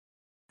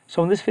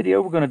So in this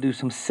video, we're going to do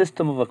some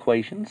system of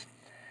equations.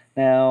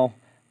 Now,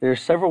 there are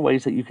several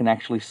ways that you can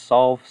actually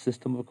solve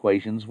system of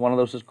equations. One of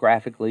those is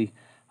graphically,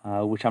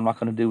 which I'm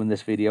not going to do in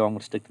this video. I'm going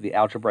to stick to the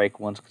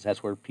algebraic ones because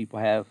that's where people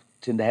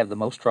tend to have the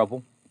most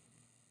trouble.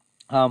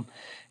 And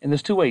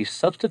there's two ways,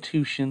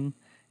 substitution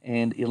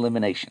and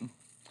elimination.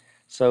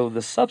 So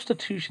the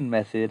substitution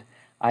method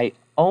I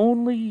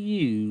only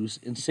use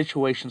in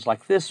situations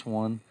like this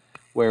one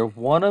where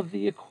one of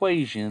the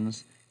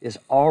equations is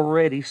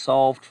already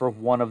solved for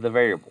one of the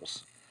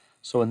variables.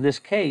 So in this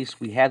case,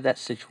 we have that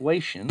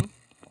situation.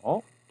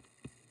 Oh,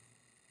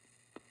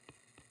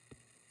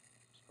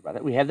 sorry about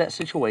that. We have that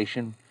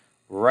situation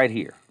right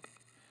here.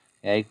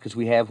 Okay, because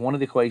we have one of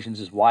the equations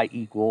is y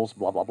equals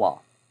blah, blah, blah.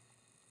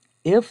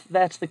 If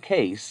that's the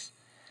case,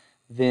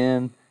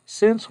 then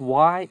since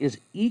y is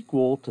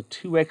equal to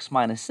 2x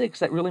minus 6,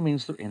 that really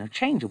means they're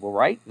interchangeable,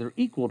 right? They're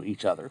equal to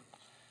each other.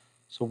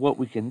 So what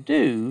we can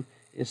do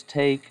is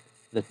take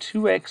the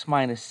 2x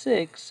minus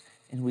 6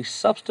 and we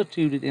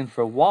substitute it in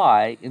for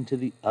y into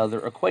the other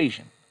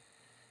equation.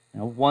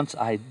 Now once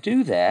I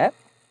do that,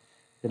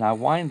 then I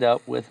wind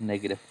up with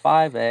negative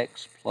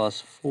 5x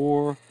plus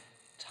 4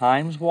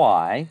 times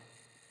y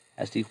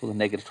has to equal to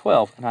negative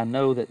 12. And I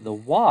know that the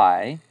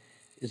y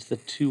is the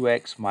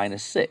 2x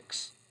minus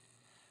 6.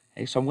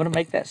 Okay, so I'm going to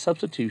make that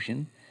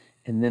substitution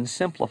and then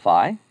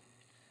simplify.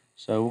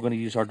 So we're going to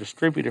use our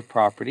distributive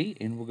property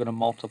and we're going to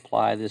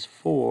multiply this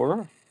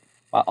 4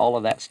 by all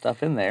of that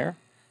stuff in there.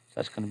 So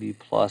that's going to be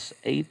plus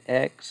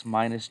 8x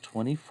minus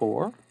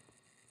 24.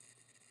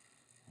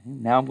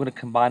 Now I'm going to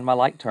combine my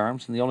like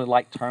terms, and the only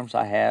like terms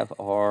I have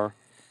are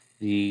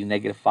the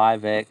negative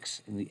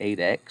 5x and the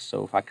 8x.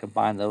 So if I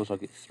combine those, I'll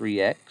get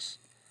 3x.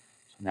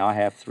 So now I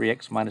have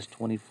 3x minus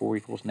 24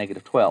 equals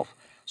negative 12.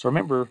 So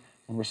remember,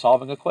 when we're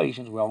solving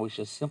equations, we always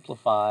just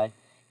simplify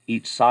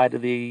each side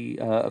of the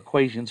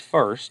equations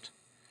first.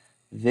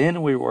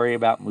 Then we worry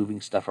about moving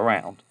stuff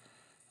around.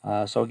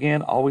 So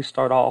again, always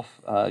start off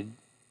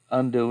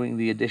undoing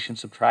the addition,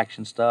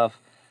 subtraction stuff.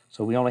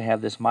 So we only have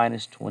this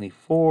minus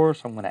 24,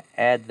 so I'm going to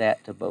add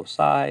that to both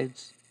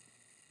sides.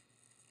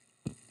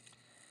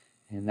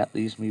 And that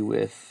leaves me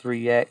with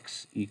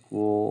 3x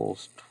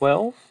equals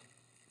 12.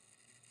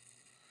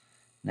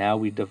 Now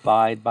we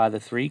divide by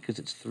the 3 because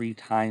it's 3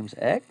 times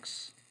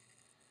x.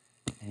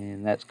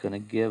 And that's going to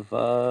give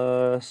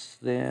us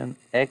then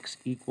x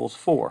equals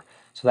 4.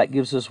 So that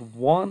gives us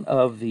one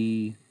of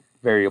the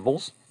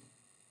variables.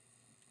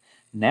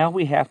 Now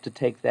we have to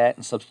take that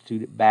and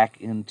substitute it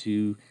back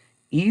into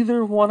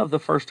either one of the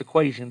first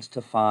equations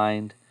to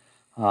find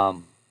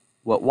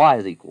what y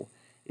is equal.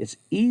 It's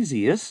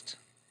easiest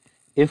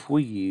if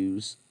we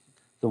use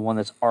the one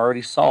that's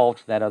already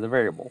solved for that other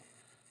variable.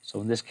 So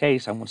in this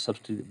case, I'm going to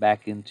substitute it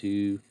back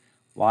into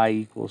y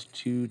equals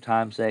 2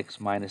 times x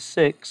minus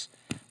 6.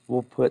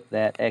 We'll put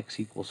that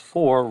x equals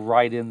 4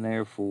 right in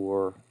there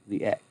for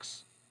the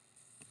x.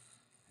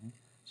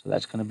 So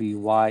that's going to be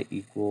y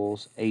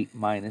equals 8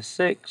 minus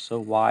 6, so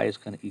y is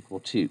going to equal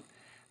 2.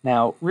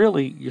 Now,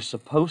 really, you're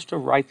supposed to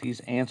write these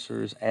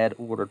answers as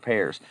ordered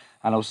pairs.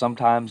 I know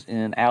sometimes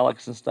in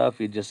ALEKS and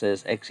stuff, it just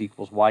says x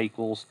equals y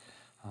equals,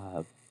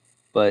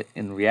 but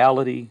in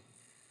reality,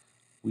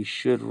 we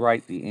should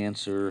write the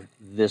answer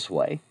this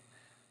way.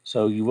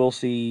 So you will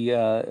see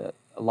a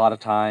lot of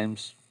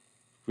times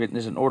written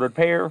as an ordered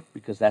pair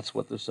because that's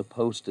what they're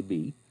supposed to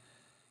be.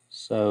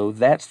 So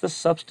that's the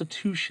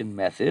substitution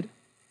method.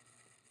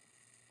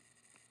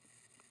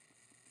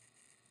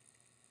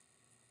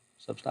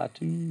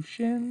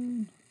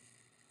 Substitution.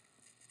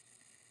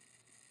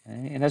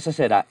 Okay. And as I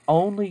said, I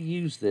only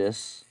use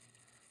this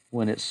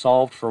when it's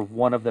solved for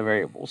one of the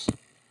variables.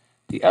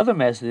 The other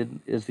method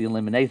is the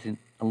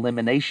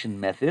elimination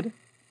method,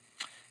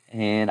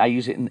 and I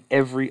use it in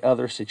every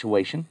other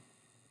situation.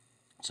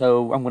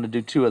 So I'm going to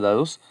do 2 of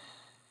those.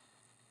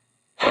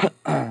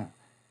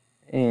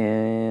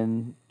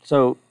 And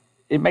so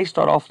it may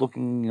start off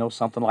looking,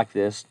 something like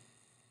this.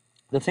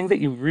 The thing that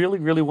you really,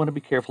 really want to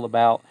be careful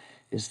about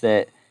is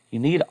that you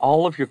need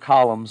all of your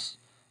columns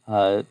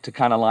to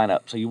kind of line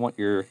up. So you want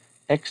your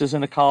x's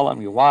in a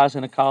column, your y's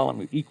in a column,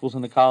 your equals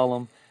in a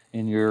column,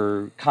 and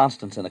your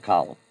constants in a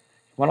column.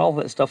 You want all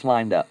that stuff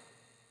lined up.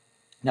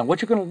 Now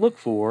what you're going to look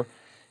for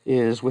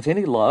is, with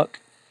any luck,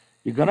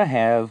 you're going to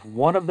have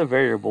one of the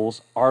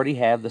variables already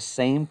have the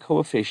same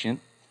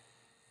coefficient.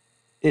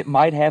 It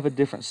might have a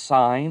different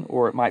sign,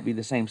 or it might be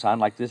the same sign,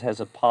 like this has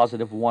a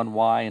positive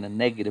 1y and a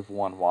negative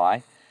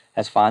 1y.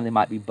 That's fine, they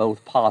might be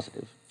both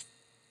positive.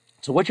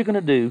 So what you're going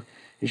to do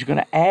is you're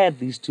going to add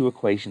these 2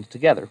 equations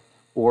together,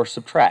 or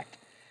subtract,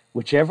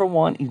 whichever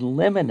one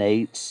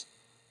eliminates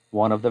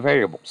one of the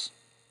variables.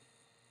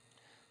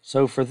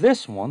 So for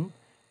this one,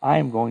 I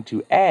am going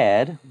to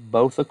add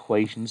both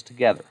equations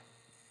together.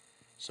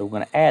 So we're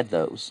going to add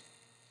those.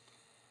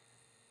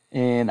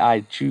 And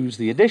I choose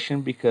the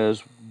addition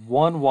because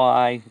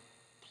 1y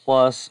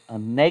plus a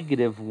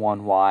negative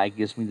 1y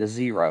gives me the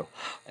 0.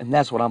 And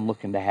that's what I'm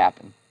looking to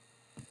happen.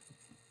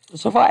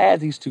 So if I add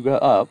these 2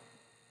 up,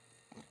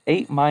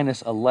 8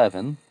 minus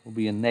 11 will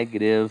be a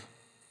negative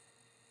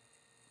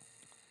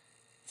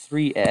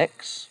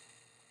 3x.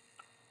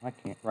 I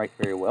can't write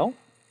very well.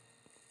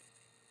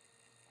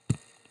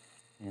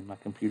 And my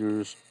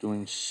computer's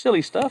doing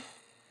silly stuff.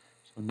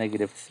 So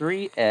negative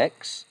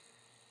 3x.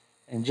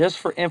 And just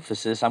for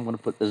emphasis, I'm going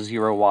to put the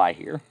 0y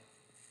here.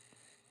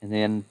 And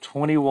then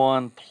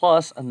 21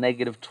 plus a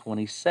negative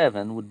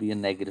 27 would be a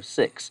negative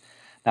 6.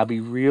 Now be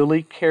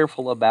really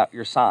careful about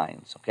your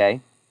signs, okay?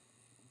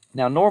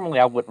 Now normally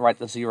I wouldn't write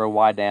the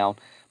 0y down,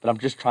 but I'm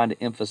just trying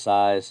to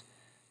emphasize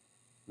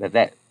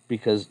that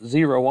because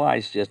 0y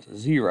is just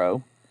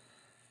 0.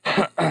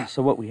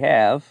 So what we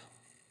have,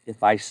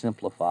 if I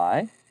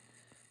simplify,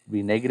 would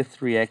be negative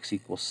 3x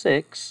equals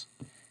 6.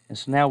 And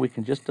so now we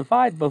can just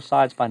divide both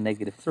sides by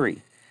negative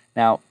 3.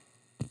 Now,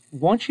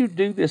 once you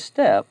do this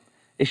step,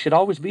 it should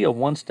always be a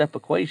one-step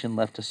equation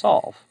left to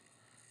solve.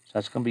 So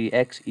that's going to be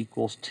x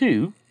equals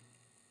 2.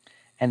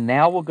 And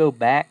now we'll go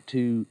back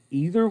to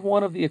either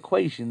one of the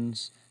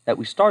equations that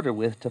we started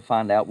with to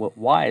find out what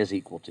y is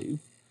equal to.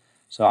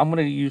 So I'm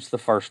going to use the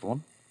first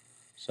one.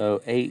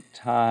 So 8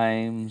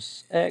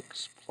 times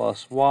x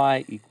plus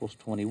y equals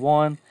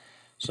 21.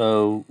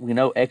 So we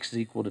know x is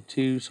equal to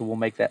 2, so we'll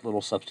make that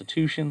little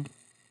substitution.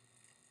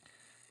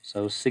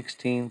 So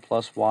 16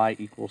 plus y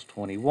equals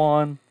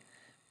 21.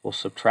 We'll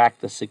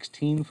subtract the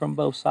 16 from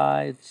both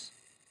sides.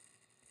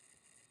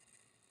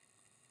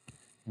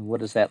 And what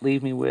does that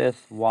leave me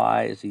with?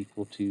 Y is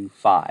equal to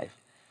 5.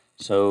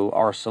 So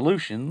our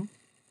solution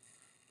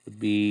would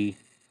be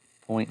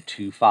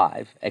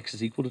 0.25. X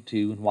is equal to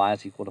 2 and y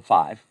is equal to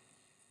 5.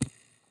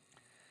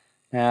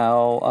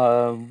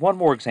 Now, one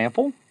more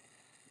example.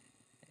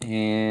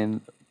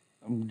 And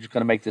I'm just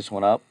going to make this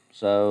one up.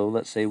 So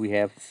let's say we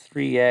have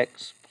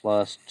 3x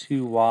plus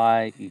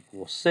 2y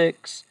equals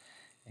 6.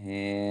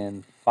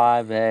 And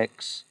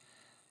 5x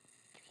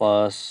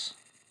plus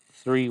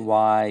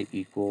 3y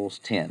equals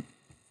 10.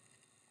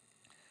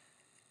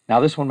 Now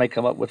this one may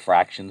come up with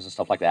fractions and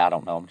stuff like that. I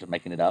don't know. I'm just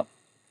making it up.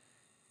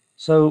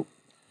 So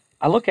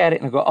I look at it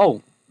and I go,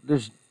 oh,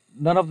 there's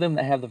none of them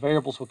that have the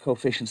variables with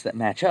coefficients that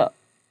match up.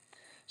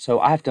 So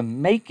I have to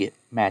make it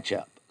match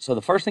up. So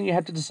the first thing you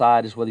have to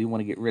decide is whether you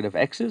want to get rid of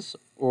x's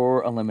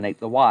or eliminate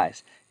the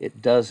y's.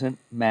 It doesn't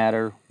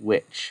matter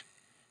which.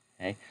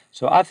 Okay?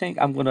 So I think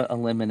I'm going to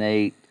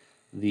eliminate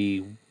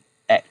the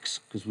x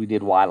because we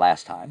did y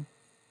last time.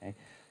 Okay?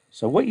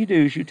 So what you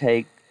do is you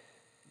take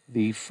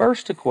the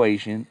first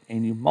equation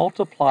and you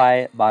multiply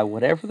it by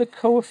whatever the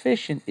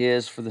coefficient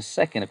is for the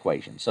second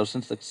equation. So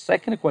since the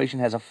second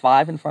equation has a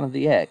 5 in front of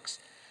the x,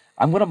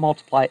 I'm going to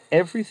multiply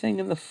everything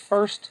in the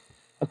first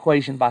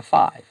equation by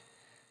 5.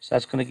 So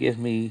that's going to give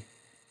me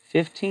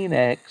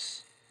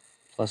 15x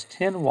plus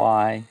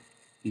 10y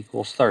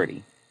equals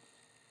 30.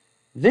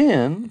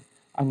 Then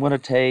I'm going to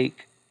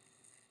take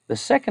the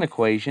second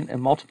equation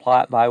and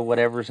multiply it by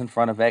whatever's in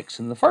front of x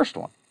in the first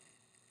one.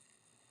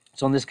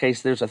 So in this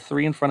case, there's a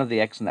 3 in front of the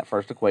x in that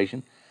first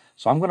equation.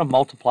 So I'm going to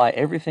multiply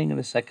everything in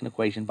the second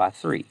equation by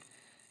 3.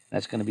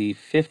 That's going to be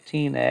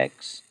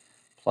 15x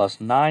plus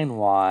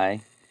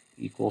 9y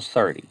equals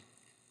 30.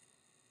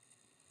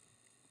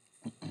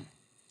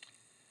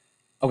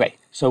 Okay,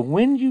 so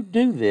when you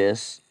do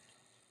this,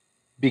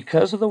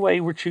 because of the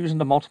way we're choosing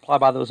to multiply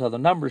by those other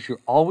numbers, you're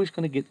always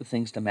going to get the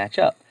things to match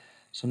up.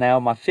 So now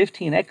my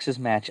 15x's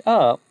match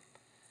up.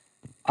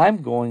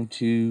 I'm going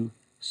to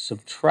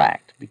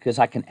subtract because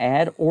I can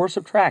add or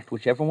subtract,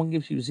 whichever one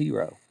gives you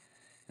 0.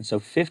 And so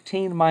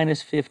 15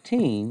 minus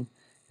 15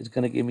 is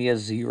going to give me a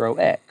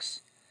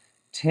 0x.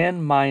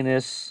 10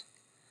 minus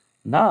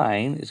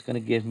 9 is going to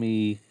give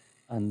me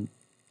a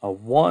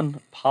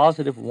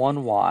positive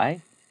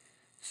 1y.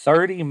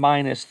 30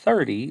 minus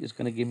 30 is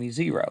going to give me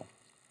 0.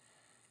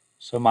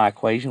 So my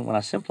equation, when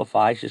I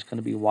simplify, is just going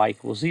to be y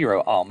equals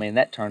 0. Oh man,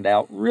 that turned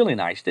out really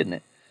nice,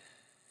 didn't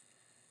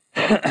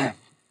it?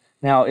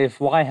 Now, if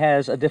y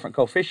has a different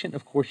coefficient,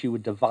 of course, you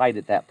would divide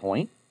at that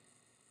point.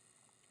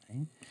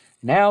 Okay.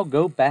 Now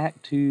go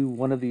back to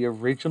one of the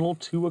original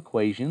two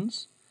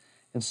equations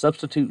and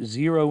substitute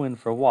 0 in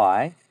for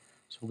y.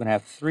 So we're going to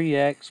have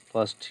 3x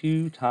plus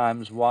 2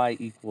 times y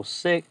equals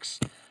 6.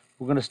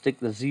 We're going to stick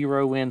the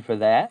 0 in for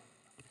that.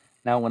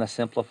 Now when I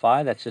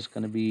simplify, that's just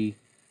going to be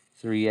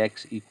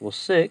 3x equals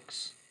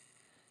 6.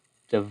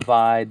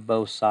 Divide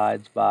both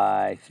sides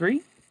by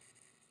 3.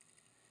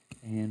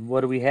 And what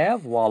do we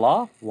have?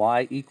 Voila,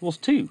 y equals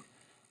 2.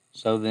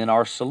 So then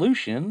our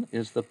solution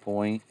is the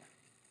point,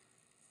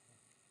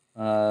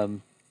 I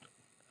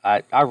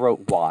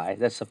wrote y.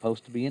 That's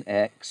supposed to be an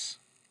x.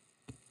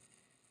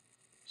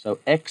 So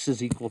x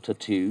is equal to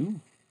 2.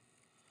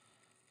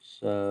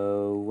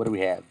 So what do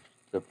we have?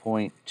 The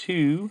point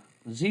 2,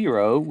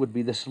 0 would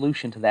be the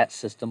solution to that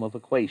system of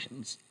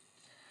equations.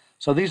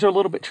 So these are a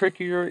little bit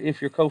trickier if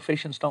your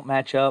coefficients don't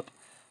match up.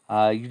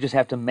 You just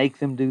have to make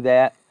them do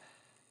that.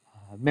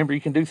 Remember,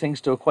 you can do things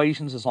to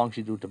equations as long as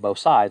you do it to both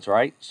sides,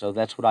 right? So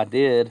that's what I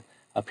did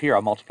up here. I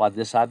multiplied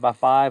this side by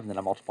 5, and then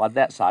I multiplied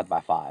that side by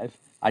 5.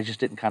 I just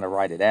didn't kind of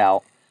write it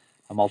out.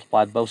 I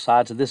multiplied both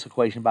sides of this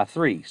equation by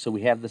 3. So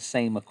we have the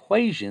same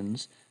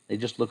equations, they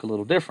just look a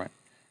little different.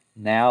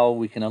 Now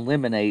we can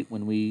eliminate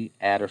when we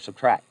add or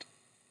subtract.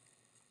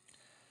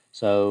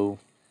 So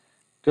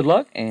good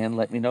luck, and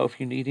let me know if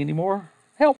you need any more